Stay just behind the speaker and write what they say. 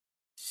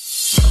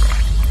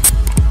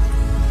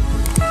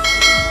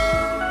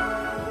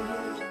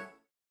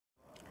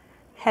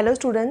Hello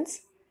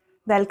students,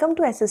 welcome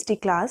to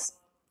SST class.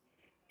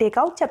 Take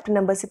out chapter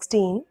number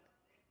 16,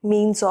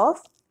 Means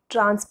of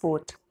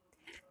Transport,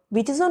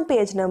 which is on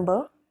page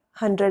number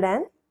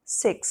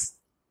 106.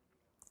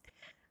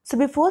 So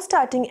before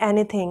starting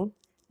anything,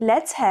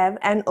 let's have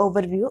an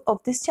overview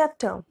of this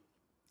chapter.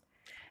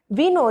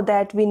 We know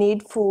that we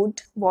need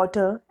food,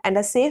 water, and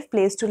a safe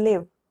place to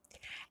live.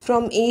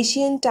 From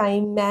ancient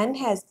time, man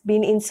has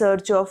been in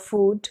search of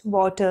food,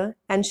 water,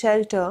 and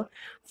shelter,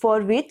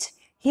 for which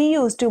he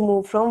used to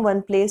move from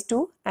one place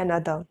to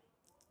another.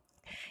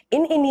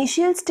 In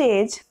initial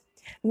stage,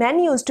 man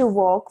used to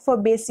walk for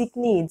basic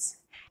needs,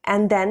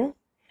 and then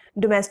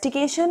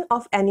domestication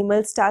of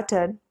animals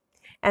started,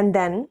 and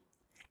then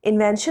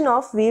invention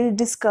of wheel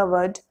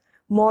discovered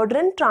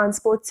modern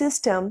transport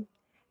system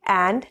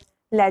and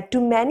led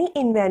to many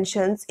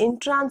inventions in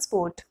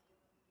transport.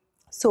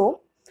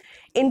 So,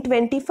 in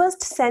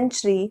 21st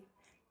century,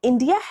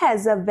 India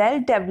has a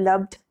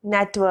well-developed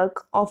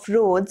network of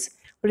roads,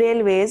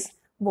 railways,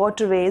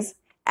 waterways,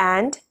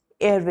 and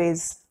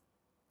airways.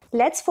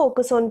 Let's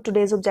focus on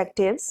today's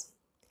objectives.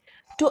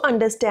 To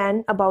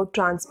understand about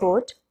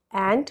transport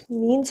and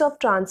means of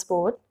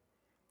transport.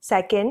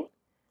 Second,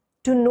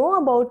 to know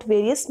about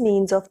various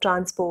means of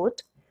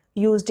transport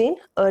used in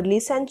early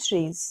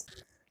centuries.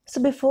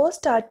 So before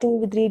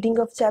starting with reading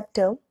of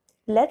chapter,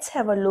 let's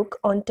have a look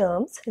on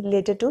terms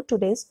related to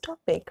today's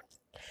topic.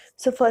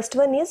 So first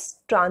one is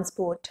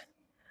transport.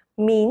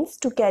 Means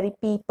to carry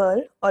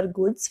people or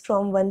goods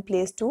from one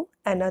place to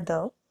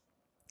another.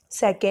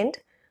 Second,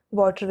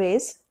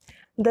 waterways.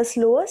 The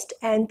slowest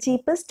and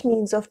cheapest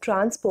means of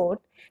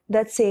transport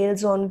that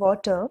sails on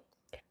water.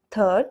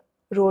 Third,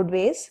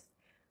 roadways.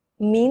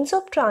 Means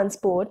of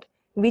transport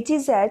which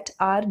is at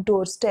our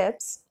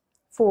doorsteps.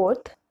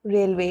 Fourth,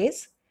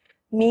 railways.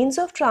 Means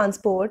of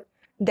transport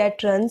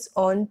that runs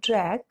on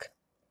track.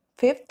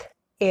 Fifth,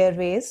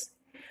 airways.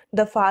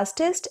 The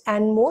fastest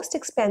and most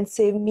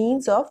expensive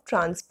means of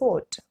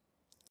transport.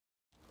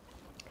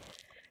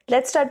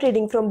 Let's start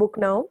reading from book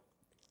now.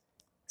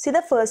 See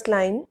the first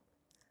line.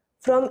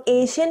 From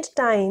ancient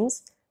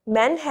times,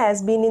 man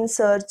has been in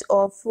search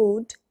of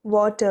food,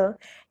 water,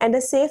 and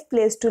a safe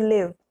place to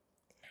live.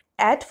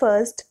 At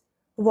first,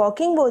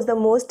 walking was the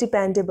most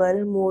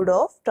dependable mode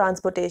of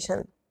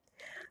transportation.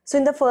 So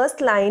in the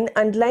first line,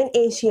 underline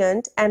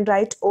ancient and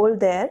write old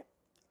there.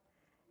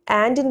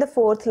 And in the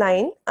fourth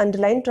line,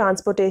 underline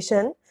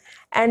transportation.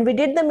 And we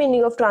did the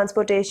meaning of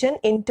transportation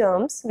in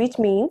terms, which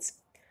means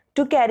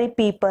to carry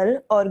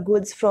people or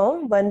goods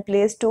from one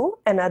place to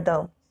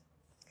another.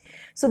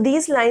 So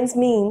these lines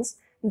means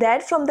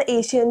that from the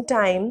ancient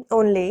time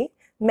only,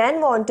 man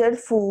wanted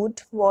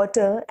food,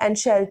 water and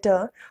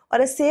shelter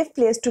or a safe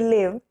place to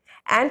live,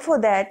 and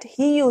for that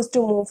he used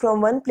to move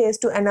from one place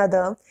to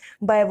another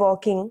by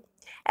walking,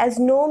 as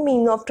no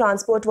means of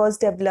transport was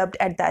developed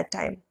at that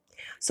time.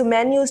 So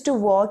man used to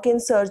walk in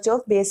search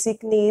of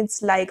basic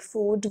needs like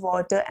food,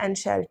 water and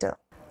shelter.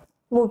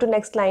 Move to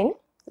next line.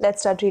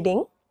 Let's start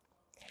reading.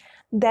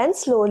 Then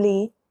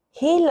slowly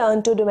he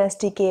learned to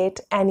domesticate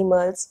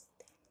animals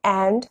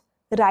and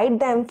ride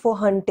them for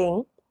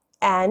hunting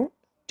and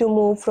to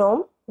move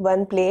from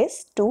one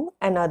place to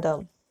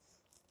another.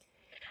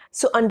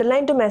 So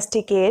underline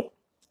domesticate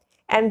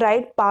and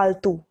write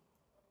paltu,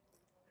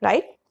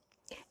 right?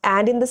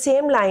 And in the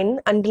same line,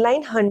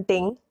 underline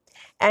hunting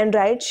and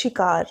write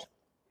shikar.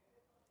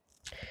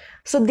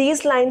 So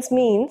these lines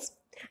means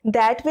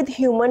that with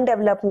human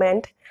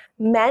development,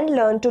 man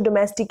learned to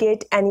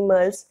domesticate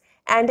animals,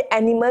 and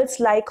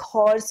animals like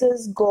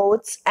horses,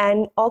 goats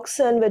and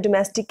oxen were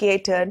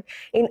domesticated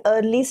in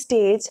early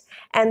stage,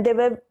 and they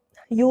were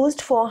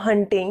used for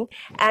hunting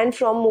and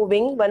from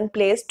moving one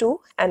place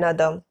to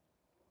another,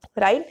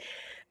 right?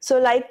 So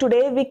like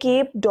today we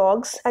keep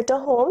dogs at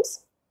our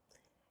homes,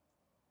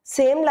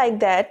 same like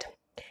that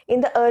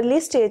in the early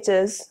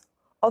stages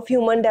of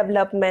human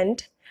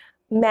development,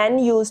 men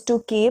used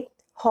to keep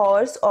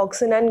horse,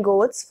 oxen and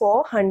goats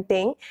for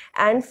hunting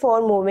and for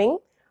moving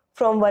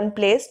from one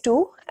place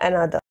to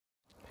another.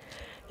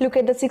 Look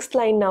at the sixth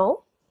line now.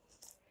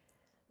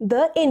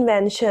 The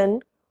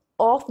invention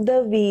of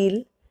the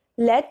wheel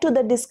led to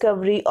the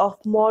discovery of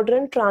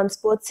modern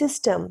transport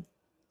system.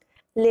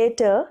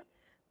 Later,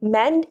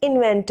 man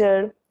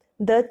invented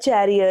the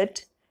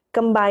chariot,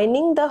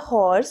 combining the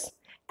horse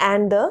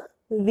and the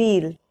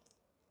wheel.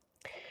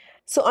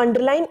 So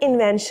underline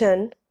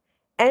invention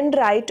and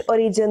write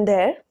origin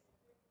there.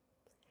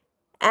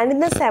 And in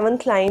the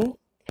seventh line,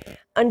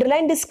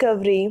 underline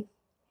discovery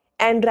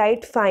and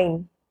write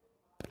find.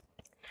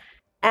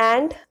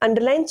 And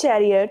underline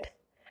chariot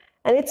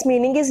and its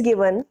meaning is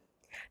given,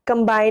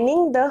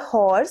 combining the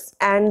horse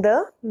and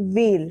the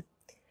wheel.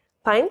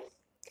 Fine.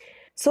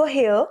 So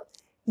here,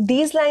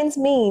 these lines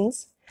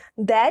means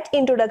that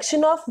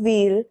introduction of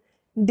wheel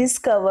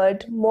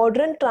discovered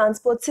modern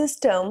transport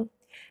system,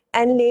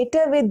 and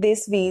later with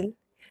this wheel,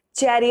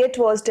 chariot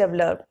was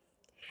developed.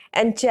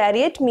 And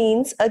chariot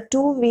means a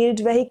two-wheeled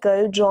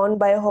vehicle drawn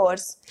by a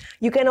horse.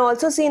 You can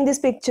also see in this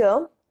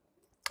picture,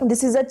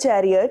 this is a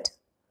chariot.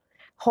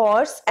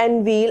 horse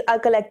and wheel are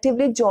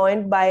collectively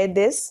joined by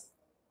this,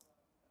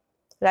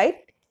 right?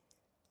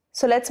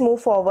 So let's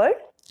move forward.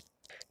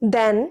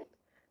 Then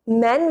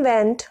men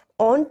went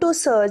on to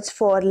search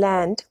for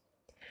land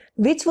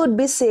which would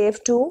be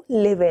safe to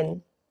live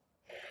in.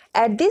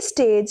 At this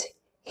stage,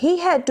 he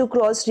had to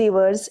cross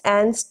rivers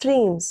and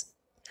streams.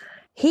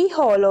 He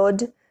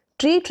hollowed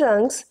tree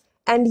trunks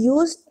and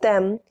used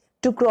them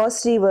to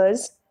cross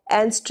rivers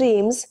and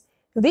streams,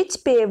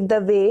 which paved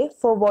the way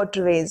for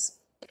waterways.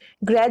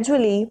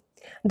 Gradually,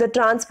 the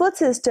transport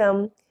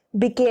system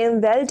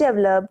became well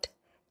developed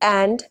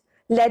and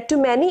led to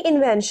many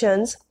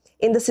inventions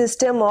in the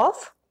system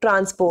of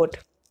transport.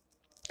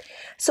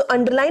 So,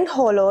 underline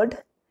hollowed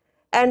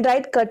and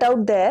write cut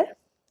out there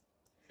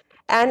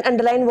and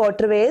underline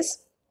waterways,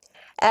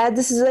 as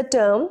this is a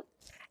term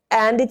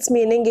and its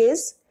meaning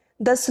is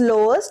the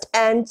slowest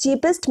and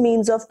cheapest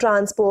means of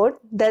transport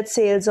that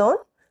sails on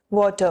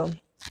water.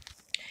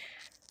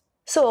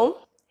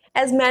 So,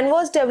 as man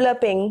was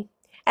developing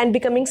and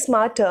becoming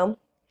smarter,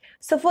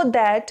 so for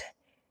that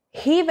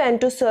he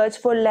went to search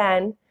for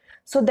land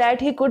so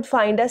that he could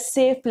find a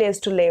safe place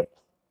to live.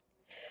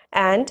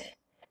 And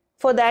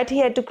for that he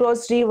had to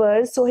cross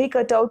rivers, so he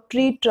cut out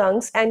tree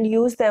trunks and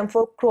used them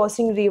for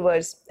crossing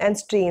rivers and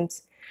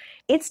streams.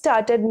 It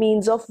started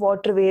means of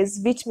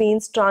waterways, which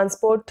means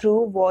transport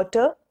through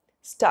water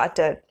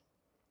started,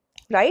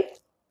 right?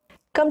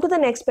 Come to the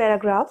next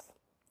paragraph.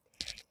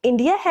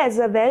 India has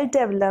a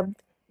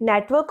well-developed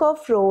network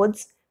of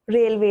roads,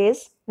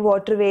 railways,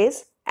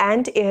 waterways,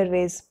 and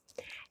airways.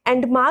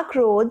 And mark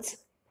roads,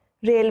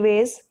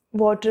 railways,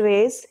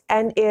 waterways,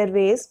 and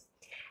airways,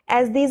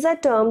 as these are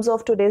terms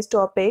of today's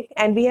topic,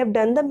 and we have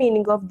done the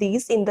meaning of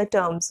these in the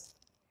terms.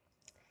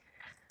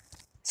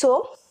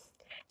 So,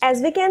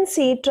 as we can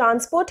see,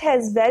 transport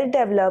has well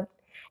developed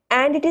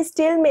and it is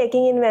still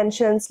making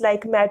inventions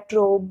like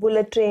metro,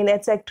 bullet train,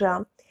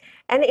 etc.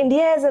 And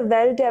India has a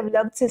well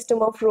developed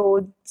system of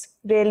roads,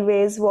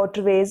 railways,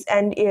 waterways,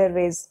 and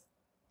airways.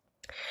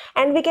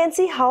 And we can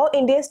see how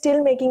India is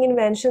still making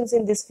inventions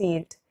in this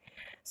field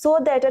so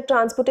that a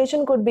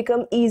transportation could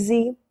become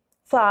easy,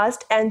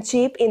 fast, and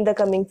cheap in the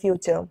coming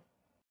future.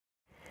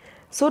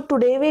 So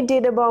today we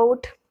did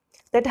about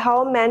that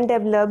how man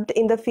developed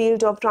in the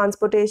field of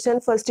transportation.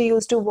 First he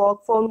used to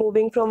walk for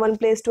moving from one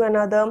place to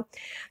another.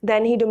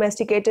 Then he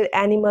domesticated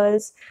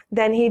animals.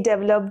 Then he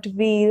developed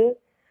wheel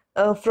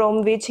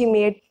from which he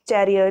made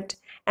chariot.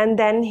 And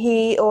then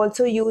he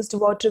also used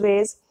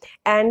waterways,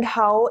 and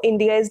how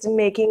India is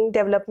making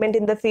development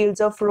in the fields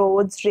of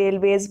roads,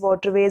 railways,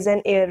 waterways,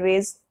 and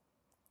airways,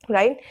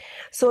 right?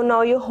 So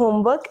now your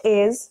homework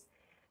is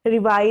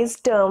revise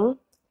term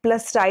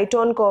plus write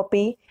on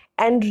copy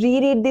and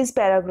reread these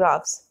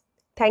paragraphs.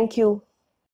 Thank you.